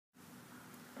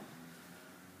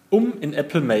Um in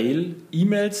Apple Mail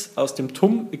E-Mails aus dem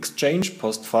TUM Exchange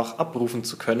Postfach abrufen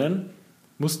zu können,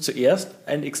 muss zuerst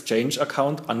ein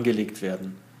Exchange-Account angelegt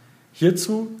werden.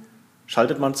 Hierzu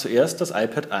schaltet man zuerst das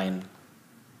iPad ein.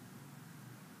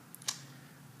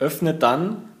 Öffnet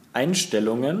dann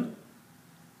Einstellungen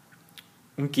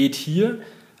und geht hier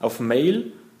auf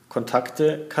Mail,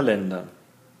 Kontakte, Kalender.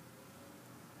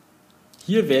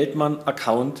 Hier wählt man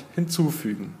Account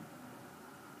hinzufügen.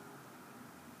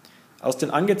 Aus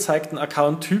den angezeigten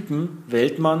Account-Typen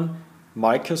wählt man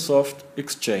Microsoft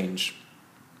Exchange.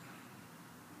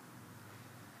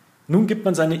 Nun gibt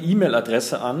man seine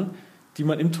E-Mail-Adresse an, die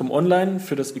man im TUM Online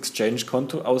für das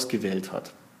Exchange-Konto ausgewählt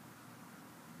hat.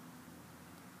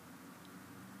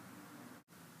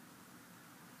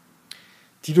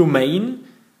 Die Domain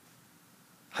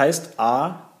heißt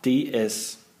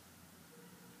ADS.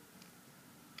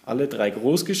 Alle drei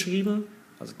groß geschrieben,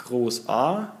 also groß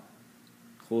A,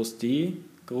 groß D,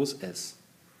 groß S.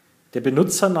 Der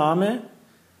Benutzername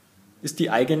ist die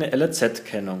eigene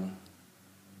LRZ-Kennung.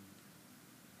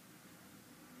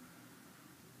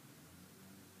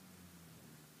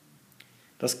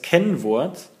 Das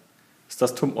Kennwort ist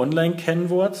das TUM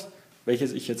Online-Kennwort,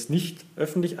 welches ich jetzt nicht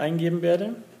öffentlich eingeben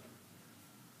werde.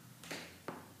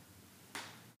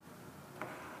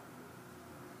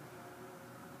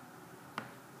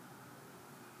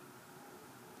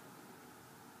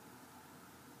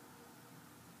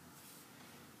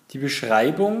 Die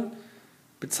Beschreibung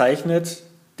bezeichnet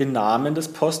den Namen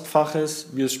des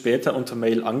Postfaches, wie es später unter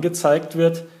Mail angezeigt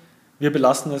wird. Wir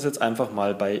belassen es jetzt einfach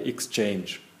mal bei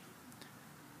Exchange.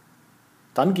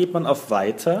 Dann geht man auf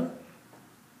Weiter.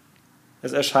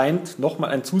 Es erscheint nochmal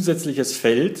ein zusätzliches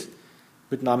Feld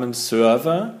mit Namen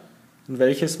Server, in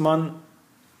welches man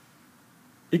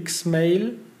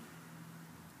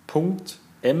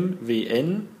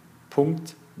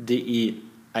xmail.mwn.de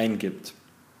eingibt.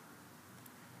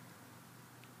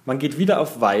 Man geht wieder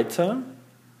auf Weiter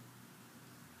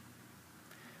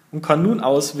und kann nun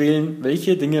auswählen,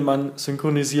 welche Dinge man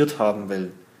synchronisiert haben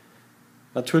will.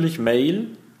 Natürlich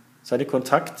Mail, seine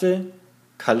Kontakte,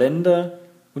 Kalender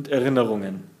und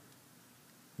Erinnerungen.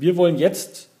 Wir wollen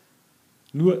jetzt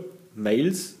nur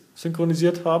Mails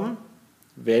synchronisiert haben,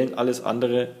 wählen alles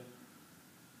andere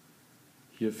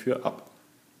hierfür ab.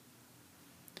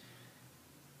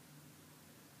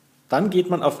 Dann geht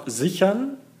man auf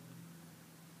Sichern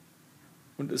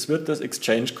und es wird das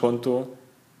Exchange-Konto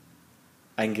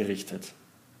eingerichtet.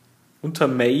 Unter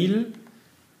Mail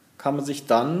kann man sich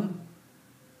dann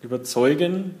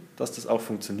überzeugen, dass das auch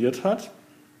funktioniert hat.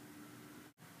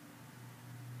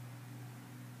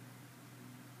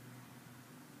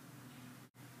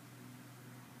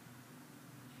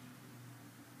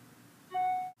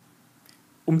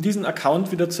 Um diesen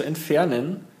Account wieder zu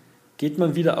entfernen, geht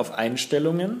man wieder auf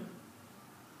Einstellungen,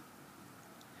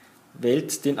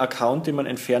 wählt den Account, den man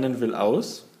entfernen will,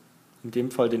 aus, in dem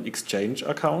Fall den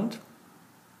Exchange-Account,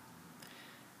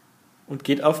 und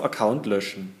geht auf Account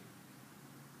löschen.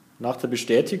 Nach der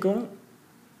Bestätigung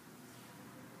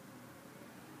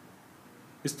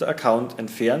ist der Account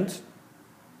entfernt.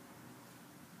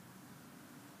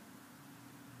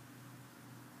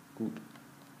 Gut.